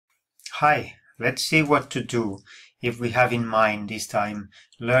Hi, let's see what to do if we have in mind this time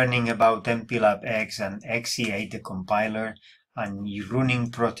learning about MPLABX and XC8, the compiler, and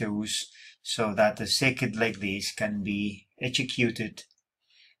running Proteus so that a circuit like this can be executed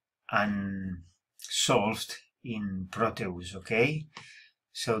and solved in Proteus, okay?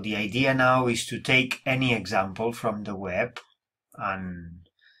 So the idea now is to take any example from the web and,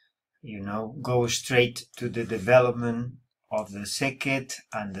 go straight to the development of the circuit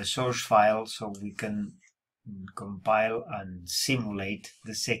and the source file so we can compile and simulate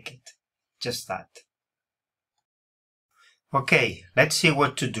the circuit. Just that. Okay, let's see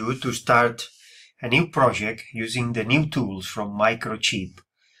what to do to start a new project using the new tools from Microchip.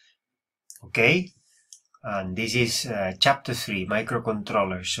 Okay, and this is chapter 3,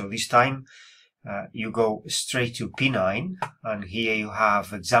 microcontrollers. So this time you go straight to P9, and here you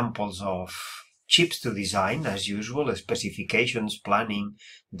have examples of chips to design, as usual, specifications, planning,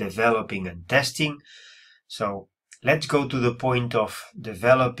 developing and testing. So let's go to the point of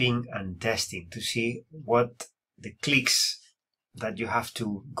developing and testing to see what the clicks that you have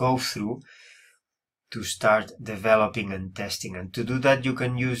to go through to start developing and testing. And to do that, you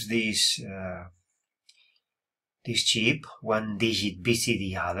can use this chip, one digit BC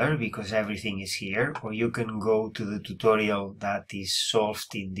the other, because everything is here, or you can go to the tutorial that is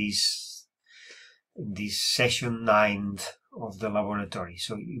solved in this session 9 of the laboratory.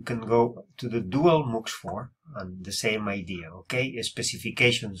 So you can go to the dual MUX4 and the same idea, okay?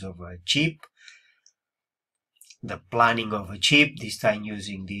 Specifications of a chip, the planning of a chip, this time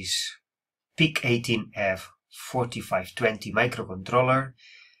using this PIC18F4520 microcontroller,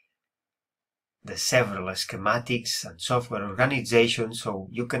 the several schematics and software organization, so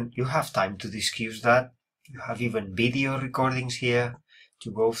you have time to discuss that. You have even video recordings here to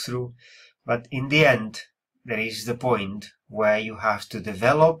go through. But in the end, there is the point where you have to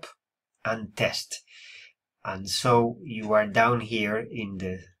develop and test. And so you are down here in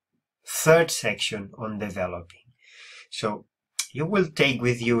the third section on developing. So you will take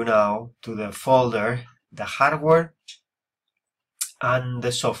with you now to the folder the hardware and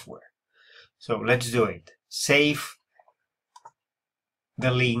the software. So let's do it. Save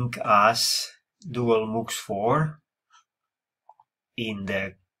the link as dual MUX4 in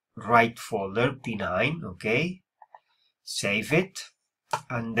the right folder, P9, okay? Save it,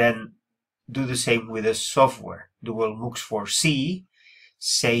 and then do the same with the software, dual MUX4C,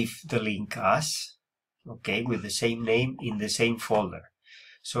 save the link as, okay, with the same name in the same folder.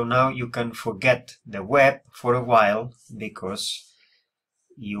 So now you can forget the web for a while because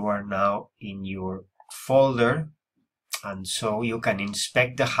you are now in your folder, and so you can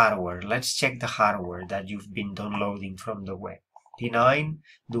inspect the hardware. Let's check the hardware that you've been downloading from the web. P9,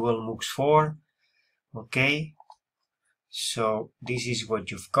 dual MUX4, okay? So this is what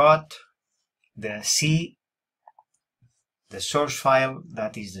you've got. The C, the source file,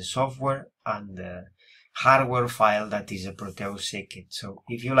 that is the software, and the hardware file, that is a Proteus circuit. So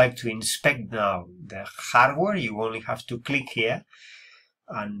if you like to inspect now the hardware, you only have to click here,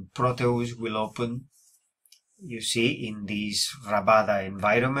 and Proteus will open, you see, in this Rabada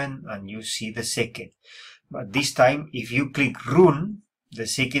environment, and you see the circuit. But this time, if you click run, the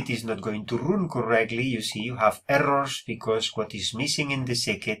circuit is not going to run correctly. You see, you have errors because what is missing in the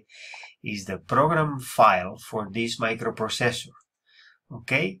circuit is the program file for this microprocessor.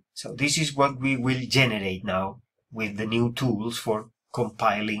 Okay, so this is what we will generate now with the new tools for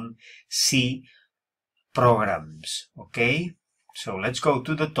compiling C programs. Okay, so let's go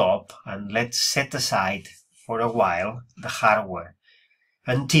to the top and let's set aside for a while the hardware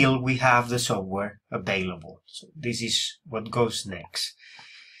until we have the software available. So this is what goes next.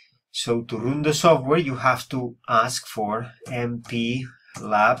 So to run the software, you have to ask for MPLABX,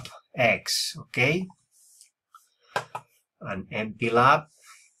 okay? And MPLAB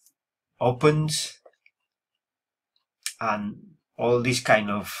opens, and all these kind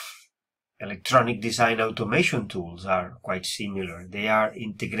of electronic design automation tools are quite similar. They are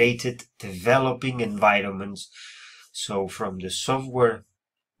integrated developing environments. So from the software,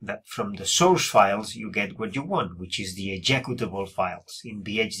 from the source files, you get what you want, which is the executable files. In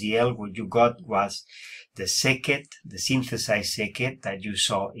BHDL, what you got was the circuit, the synthesized circuit that you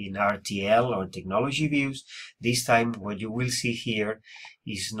saw in RTL or technology views. This time, what you will see here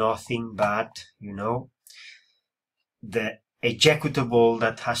is nothing but, the executable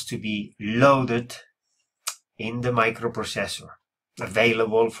that has to be loaded in the microprocessor,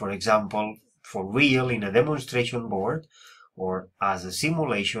 available, for example, for real in a demonstration board or as a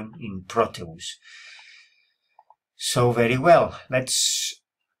simulation in Proteus. So very well, let's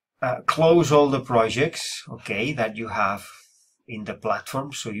close all the projects, okay, that you have in the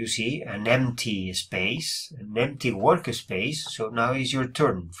platform. So you see an empty space, an empty workspace. So now is your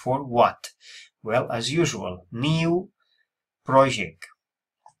turn. For what? Well, as usual, new project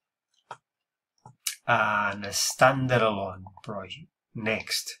and a standalone project.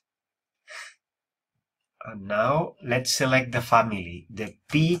 Next. And now let's select the family, the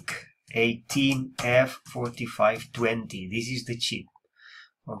PIC18F4520. This is the chip.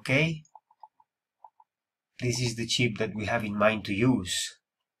 Okay? This is the chip that we have in mind to use.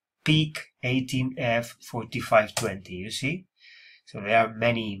 PIC18F4520, you see? So there are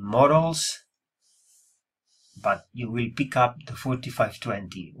many models, but you will pick up the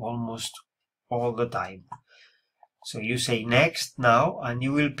 4520 almost all the time. So you say next now, and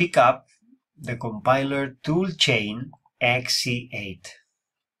you will pick up the compiler toolchain XC8.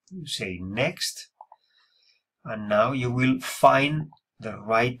 You say next, and now you will find the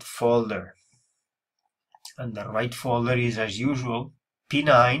right folder. And the right folder is, as usual,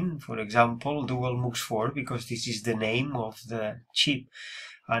 P9, for example, dual MUX4, because this is the name of the chip.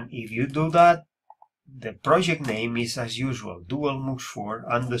 And if you do that, the project name is, as usual, dual MUX4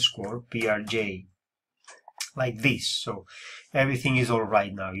 _ PRJ. Like this. So everything is all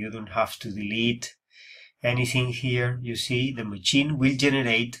right now. You don't have to delete anything here. You see, the machine will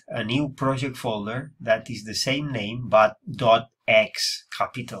generate a new project folder that is the same name, but .x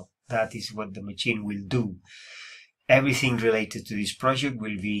capital. That is what the machine will do. Everything related to this project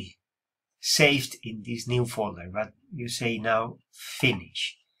will be saved in this new folder, but you say now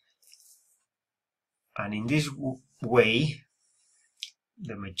finish. And in this way,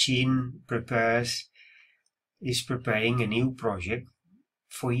 the machine is preparing a new project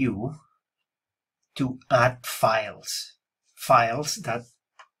for you to add files that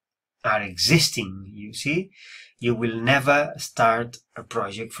are existing. You see, you will never start a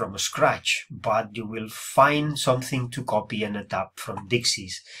project from scratch, but you will find something to copy and adapt from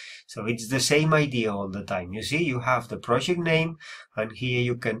digsys. So it's the same idea all the time. You see, you have the project name, and here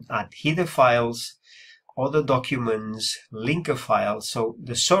you can add header files, other documents, linker files. So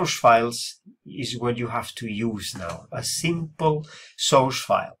the source files is what you have to use now, a simple source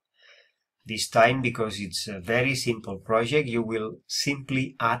file. This time, because it's a very simple project, you will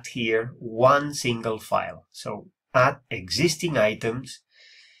simply add here one single file. So add existing items,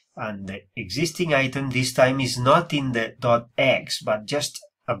 and the existing item this time is not in the .x, but just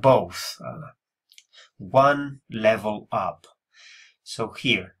above, one level up. So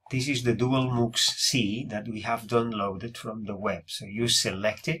here, this is the dual MUX-C that we have downloaded from the web. So you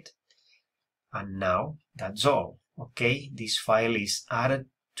select it, and now that's all. Okay, this file is added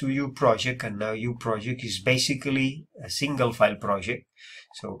to your project, and now your project is basically a single file project.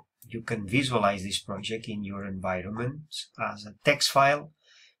 So you can visualize this project in your environment as a text file.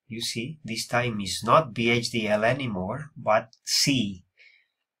 You see, this time is not BHDL anymore, but C.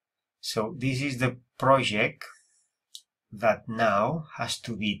 So this is the project that now has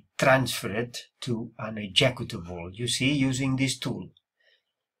to be transferred to an executable. You see, using this tool,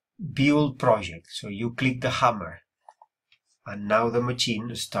 build project. So you click the hammer, and now the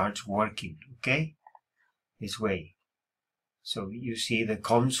machine starts working. Okay, this way. So you see the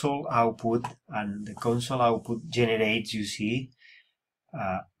console output, and the console output generates, you see,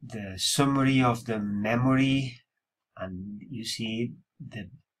 the summary of the memory, and you see the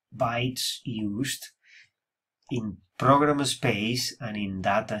bytes used in program space and in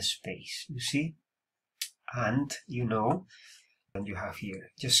data space, you see. And you know, and you have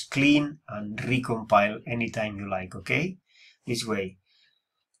here, just clean and recompile anytime you like. Okay, this way.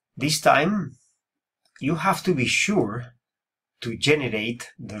 This time you have to be sure to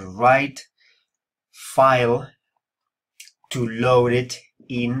generate the right file to load it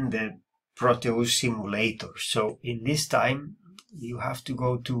in the Proteus simulator. So in this time you have to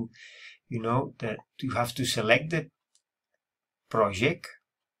go to, you know, that you have to select the project.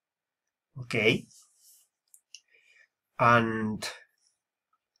 Okay, and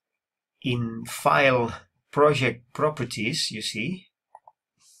in file project properties, you see,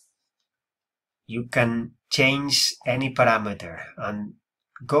 you can change any parameter and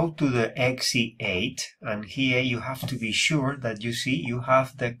go to the XC8, and here you have to be sure that you see you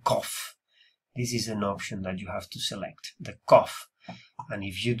have the COF. This is an option that you have to select, the COF. And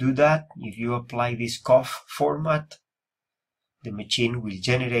if you do that, if you apply this COF format, the machine will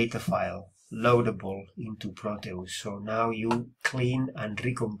generate a file loadable into Proteus. So now you clean and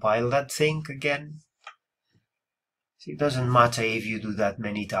recompile that thing again. So it doesn't matter if you do that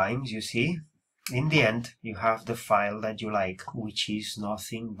many times, you see. In the end, you have the file that you like, which is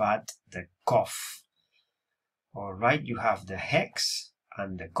nothing but the COF. Alright, you have the hex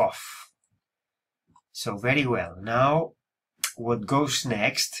and the COF. So very well. Now, what goes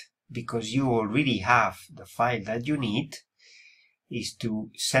next, because you already have the file that you need, is to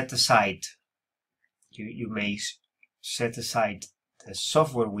set aside, you may set aside the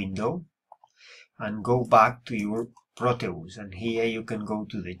software window and go back to your Proteus. And here you can go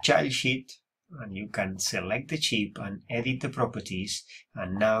to the child sheet and you can select the chip and edit the properties.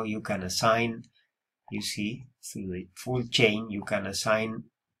 And now you can assign, you see, through the full chain, you can assign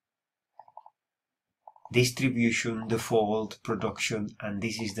distribution, default, production, and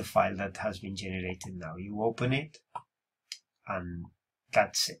this is the file that has been generated now. You open it and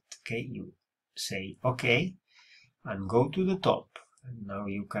that's it. Okay, you say OK and go to the top, and now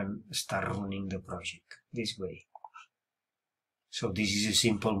you can start running the project this way. So this is a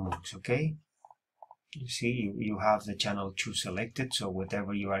simple move. Okay, you see, you have the channel 2 selected, so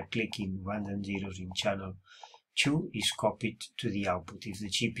whatever you are clicking, ones and zeros in channel 2 is copied to the output. If the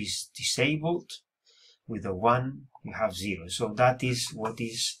chip is disabled with a 1, you have 0. So that is what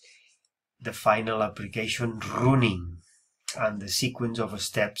is the final application running, and the sequence of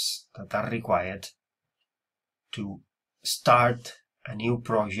steps that are required to start a new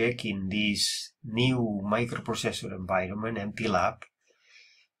project in this new microprocessor environment, MPLAB,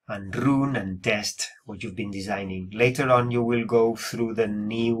 and run and test what you've been designing. Later on you will go through the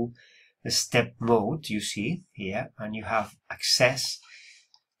new step mode, you see here, and you have access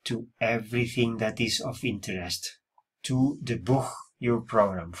to everything that is of interest to debug your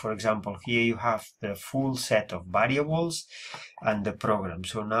program. For example, here you have the full set of variables and the program.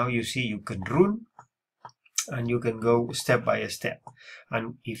 So now you see you can run and you can go step by step.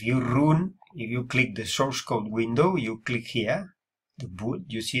 And if you run, if you click the source code window, you click here, the boot,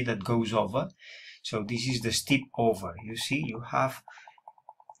 you see that goes over. So this is the step over. You see, you have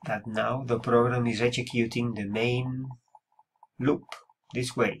that now the program is executing the main loop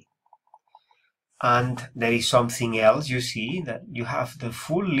this way. And there is something else, you see that you have the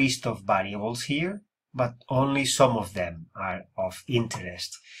full list of variables here, but only some of them are of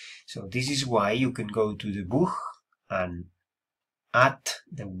interest. So this is why you can go to debug and add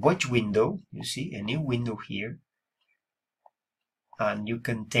the watch window, you see a new window here, and you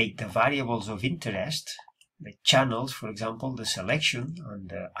can take the variables of interest, the channels, for example, the selection and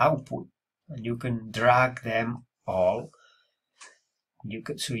the output, and you can drag them all.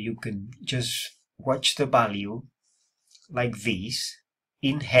 So you can just watch the value like this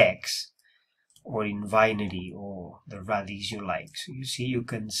in hex or in binary or the radius you like. So you see you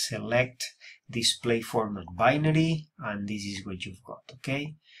can select display format binary and this is what you've got.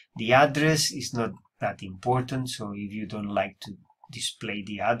 Okay, the address is not that important, so if you don't like to display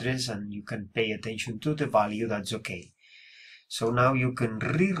the address and you can pay attention to the value, that's okay. So now you can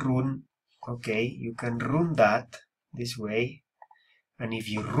rerun. Okay, you can run that this way. And if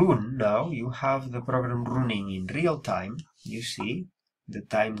you run now, you have the program running in real time. You see, the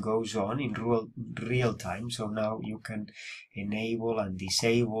time goes on in real time. So now you can enable and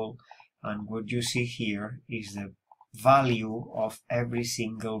disable. And what you see here is the value of every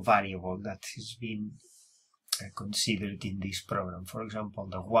single variable that has been considered in this program. For example,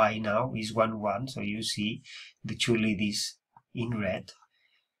 the Y now is 1, 1. So you see the two leads in red.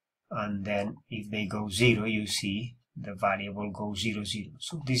 And then if they go 0, you see the variable goes 0, 0.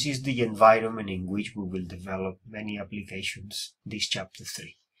 So this is the environment in which we will develop many applications this chapter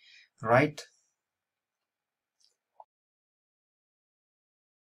 3. Right?